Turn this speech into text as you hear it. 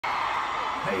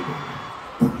Baby.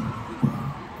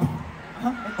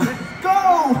 Let's go!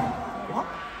 What?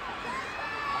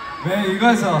 Man, you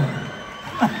guys are...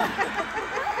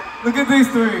 Look at these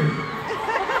three.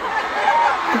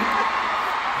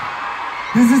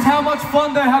 This is how much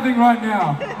fun they're having right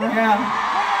now. Yeah.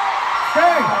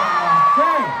 Hey,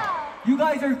 you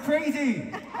guys are crazy.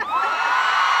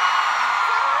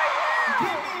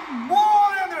 Give me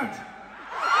more energy!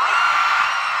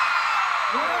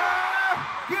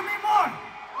 Give me more!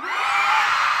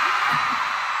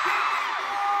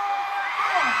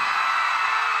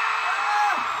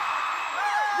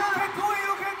 You can do it,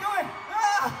 you can do it!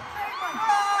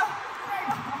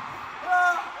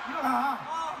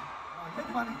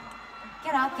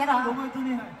 Get up, get up. 너무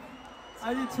했더니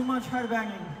I did too much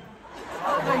headbanging.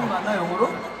 헤드뱅이 맞나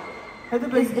영어로?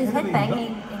 Is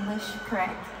headbanging English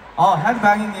correct? Oh,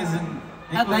 headbanging is in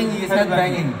Headbanging is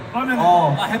headbanging. 그러면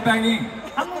headbanging.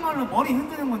 한국말로 머리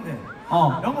흔드는 건데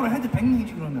어. 영어로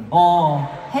헤드뱅잉이지 그러면.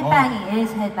 Headbanging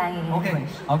is headbanging in Okay.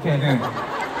 English. Okay.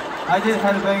 I did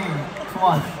headbanging too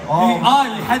much.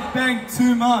 You headbang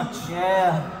too much.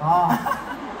 Yeah.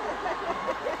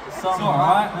 It's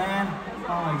alright, man.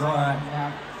 Oh my god.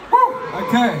 Yeah.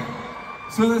 Okay,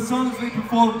 so the songs we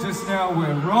performed just now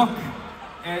were Rock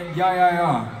and Ya Ya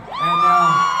Ya. And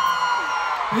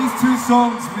these two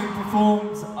songs we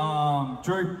performed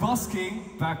during busking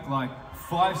back like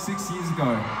 5-6 years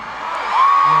ago.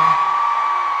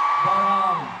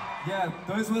 Yeah,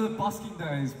 those were the busking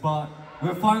days, but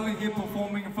we're finally here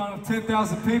performing in front of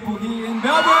 10,000 people here in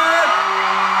Melbourne!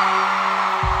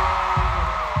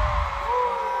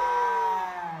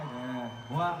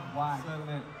 Why? So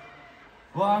lit.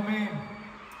 Well, I mean,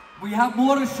 we have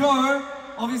more to show.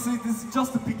 Obviously, this is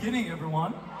just the beginning,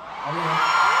 everyone.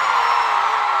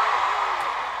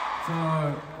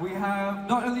 So we have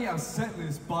not only our set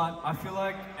list, but I feel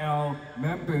like our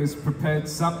members prepared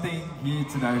something here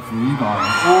today for you guys.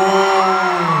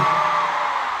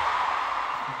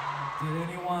 Did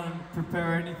anyone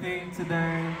prepare anything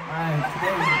today?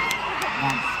 Today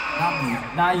not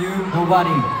me. Not you?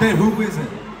 Nobody. Then who is it?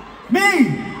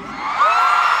 Me!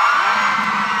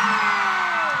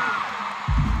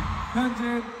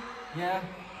 Hyunjin, yeah?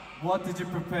 What did you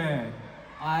prepare?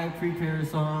 I prepared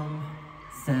some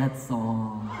sad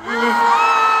song.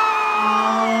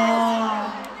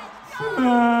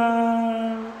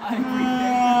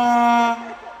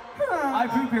 I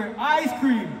prepared ice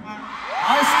cream.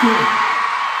 Ice cream.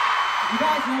 You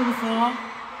guys know the song?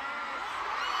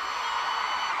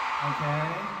 Okay.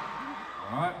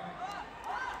 Alright.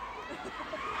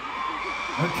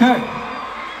 Okay.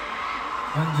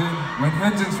 Hyunjin, when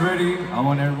Hyunjin's ready, I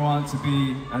want everyone to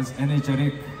be as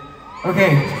energetic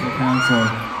Okay. as they can, so.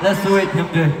 Let's do it,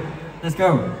 Hyunjin. Let's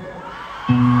go.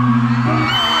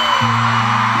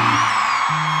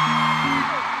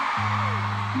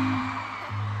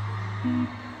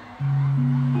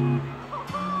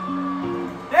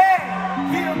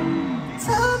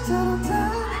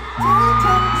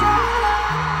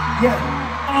 Yeah.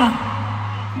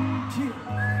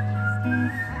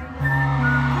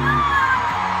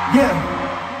 Yeah.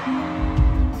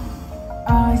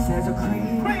 Ice as a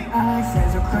cream, ice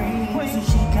as a cream.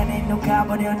 순식간에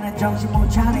녹아버려 난 정신 못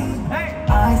차리.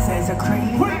 Ice as a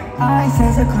cream, ice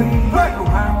as a cream.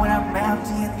 When I'm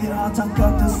empty and 그 어떤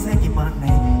것도 쓰기만 해.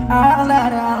 I'll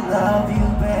let I love you,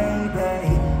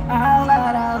 baby. I'll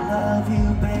let I love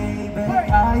you, baby.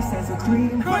 Ice as a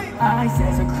cream, ice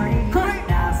as a cream.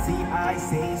 Now see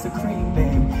ice as a cream,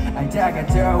 babe.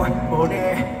 알다가도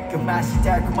모래 그 맛이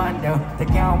달콤한 너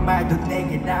다가온 말도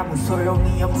내겐 아무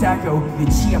소용이 없다고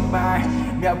유치한 말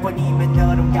몇 번이면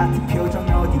너랑 같은 표정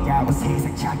어디 가고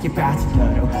세상 찾기 빠진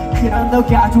너로 그런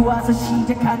너가 좋아서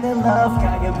시작하는 love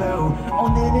가게부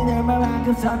오늘은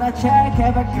얼마만큼 더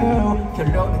착해봤고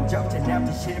결론은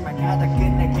적잖아 실망하다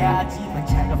끝나가지만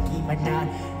차갑기만 한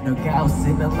너가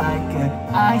웃으면 like a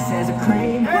ice as a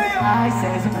cream ice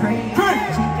as a cream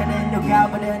시간은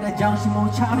녹아버려 난 정신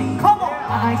못 차리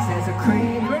Ice as a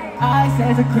cream, ice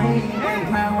as a cream.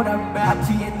 When I'm back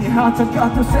to you, the heart of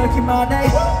God to say, money.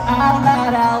 I'll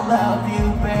let I love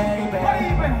you, baby.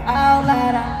 I'll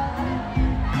let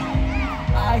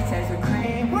ice as a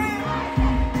cream.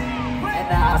 And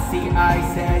I see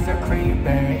ice as a cream,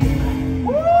 baby.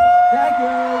 Thank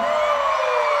you.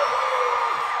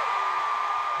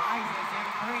 Ice as a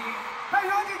cream. Hey,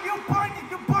 Hyunjin, you burning,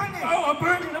 you burning. Oh, I'm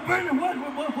burning.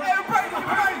 What? Hey, you're burning, you're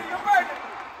burning, you're burning.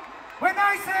 When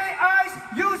I say ice,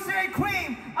 you say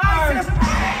cream. Ice as a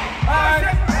cream. Ice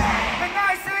as a cream. When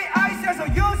I say ice as a,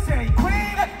 you say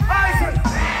cream. Ice as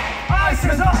ice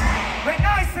as a. When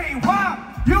I say wow,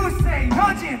 you say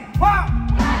Hyunjin. Wow.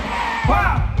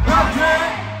 Wow. Hyunjin!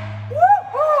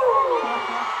 Woo!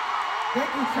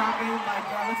 Changbin, my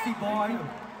galaxy boy.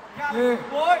 Yeah.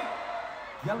 Boy.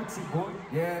 Galaxy boy.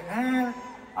 Yeah, and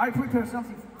I prepared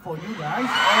something for you guys.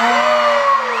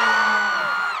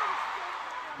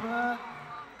 But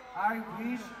I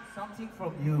wish something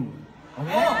from you.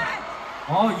 Okay?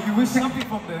 Oh, you wish something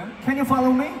from them? Can you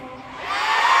follow me?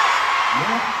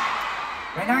 Yeah.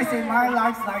 When I say my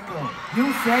life's like a,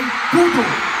 you say Doodle.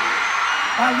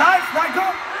 My life's like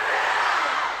a.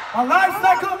 My life's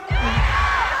like a.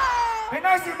 When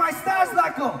I say my star's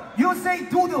like a, you say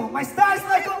Doodle. My star's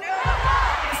like a.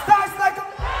 My star's like a.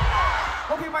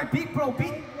 Okay, my big bro,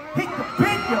 beat, hit the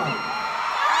beat, yo.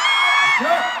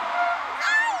 Yeah.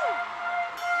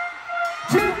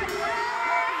 Chill.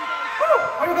 Woo.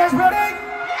 Are you guys ready?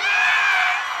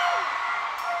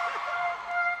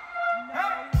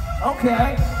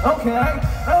 Okay, okay,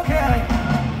 okay.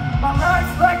 My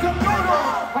life's like a noodle,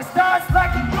 my star's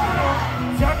like a noodle.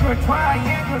 Circle,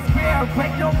 triangle, square,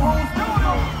 break no rules,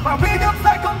 noodle. My rhythm's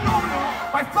like a noodle,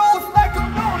 my flow's like a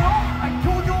noodle. I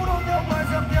do doodle the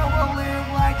words of the will live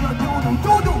like a doodle,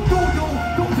 doodle, doodle,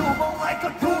 doodle, more like a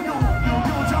doodle.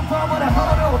 Doodle, jump over the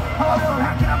hurdle, hurdle.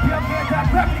 How can I be up here that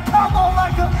gravity? Come on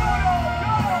like a noodle,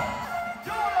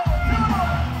 doodle,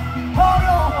 doodle,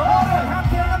 hurdle, hurdle. How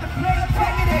can I be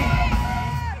creativity?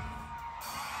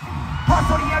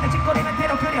 헛소리하는 짓거리는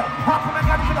대로 그려 화품을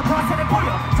가리키며 거세를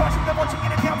부려 저심도 못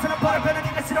챙기는 겸손한 벌을 빼는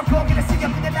인간스러운 고기를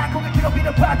쓰여있는 난공을 뒤로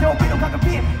위로 봐도 위로 가고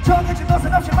비 정해진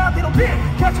것은 없이 마음대로 비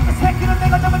겹치는 새끼는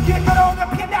내가 잡은 길 걸어오면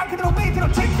피해 난 그대로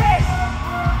밑으로 칠게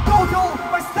Doodle,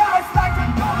 my style is like a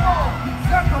doodle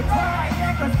Circle,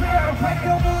 triangle, square, break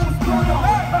no moves, doodle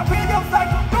My rhythm's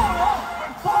like a doodle, my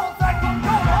flow's like a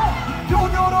doodle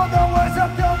Doodle on the words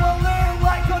of the will live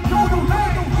like a doodle,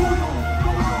 doodle, doodle,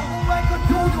 doodle, like a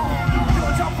doodle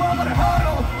Jump over the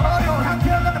hurdle, hurdle. How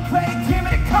can I play team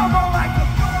and come on like a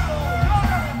doodle,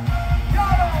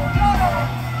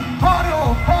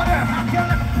 hurdle, hurdle. How can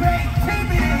I play team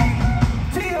and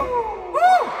deal?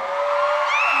 Woo!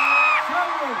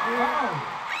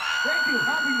 Thank you.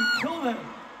 How do you kill them?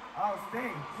 Oh,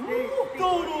 stay.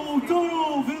 Doodle,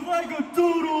 doodle, it's like a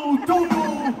doodle,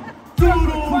 doodle,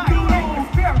 doodle,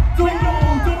 Doodle,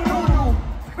 doodle, doodle.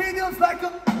 Rhythms like a,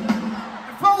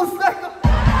 flows like a.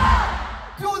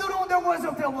 Doodle on the words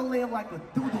of them will live like a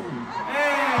doodle.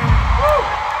 Hey.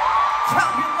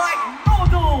 Changbin like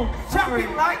noodle.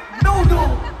 Chopping like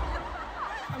noodle.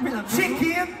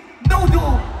 Chicken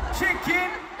noodle. Chicken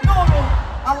noodle.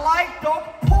 I like dog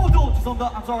poodle.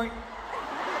 죄송합니다. I'm sorry.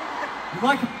 You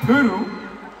like a poodle?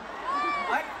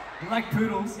 What? You like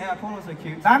poodles? Yeah, poodles are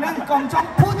cute. 나는 검정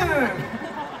푸들.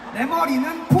 내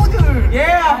머리는 푸들.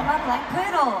 Yeah. I'm not like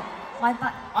poodle. My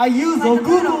butt. I use Like a a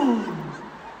Google.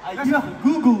 I use a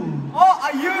Google. Oh,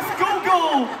 I use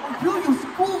Google. You use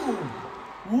Google.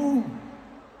 Ooh.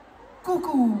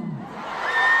 Google.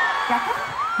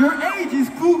 Your age is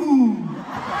Google.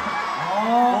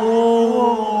 Oh.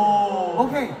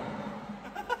 Okay.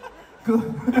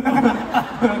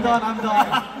 I'm done.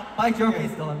 My joke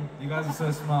is done. You guys are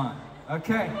so smart.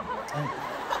 Okay.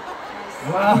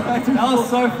 Well, that was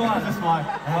so fun. Just mine.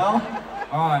 Well,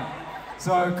 alright.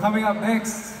 So coming up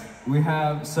next, we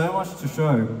have so much to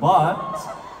show. But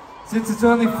since it's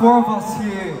only 4 of us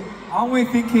here, aren't we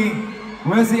thinking,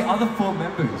 where's the other 4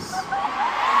 members?